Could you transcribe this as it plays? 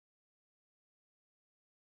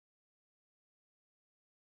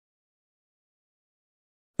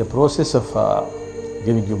The process of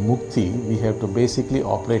giving you Mukthi, we have to basically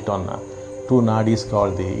operate on two nadis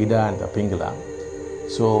called the Ida and the Pingala.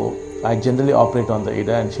 So I generally operate on the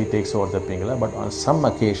Ida and she takes over the Pingala, but on some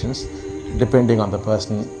occasions, depending on the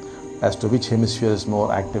person as to which hemisphere is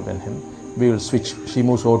more active in him, we will switch. She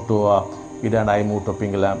moves over to Ida and I move to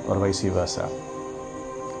Pingala, or vice versa.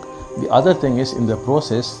 The other thing is, in the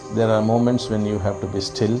process, there are moments when you have to be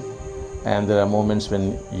still, and there are moments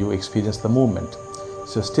when you experience the movement.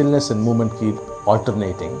 So stillness and movement keep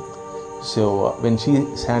alternating. So when she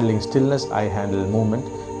is handling stillness, I handle movement.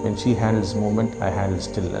 When she handles movement, I handle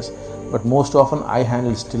stillness. But most often I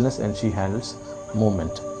handle stillness and she handles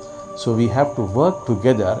movement. So we have to work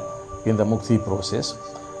together in the Mukthi process.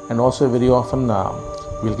 And also very often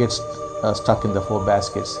we'll get stuck in the four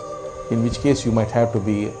baskets, in which case you might have to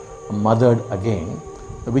be mothered again,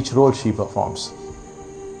 which role she performs.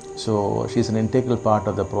 So she's an integral part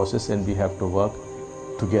of the process and we have to work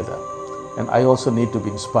together. And I also need to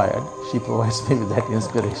be inspired. She provides me with that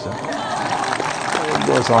inspiration. It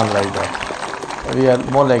goes on like that. We are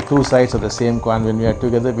more like two sides of the same coin. When we are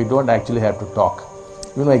together, we don't actually have to talk.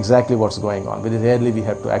 We know exactly what's going on. Very rarely we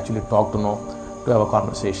have to actually talk to have a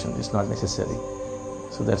conversation. It's not necessary.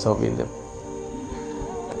 So that's how we live.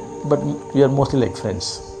 But we are mostly like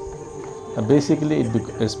friends. Basically,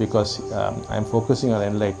 it's because I'm focusing on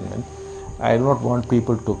enlightenment. I do not want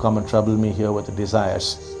people to come and trouble me here with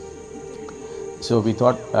desires. So we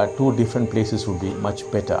thought two different places would be much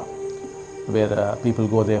better, where people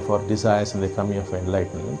go there for desires and they come here for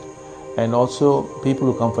enlightenment. And also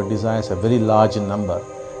people who come for desires are very large in number,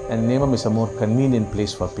 and Nemam is a more convenient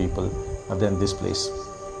place for people than this place.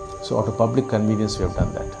 So out of public convenience we have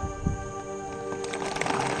done that.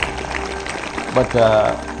 But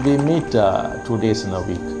we meet 2 days in a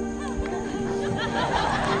week.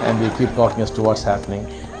 And we keep talking as to what's happening,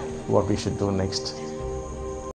 what we should do next.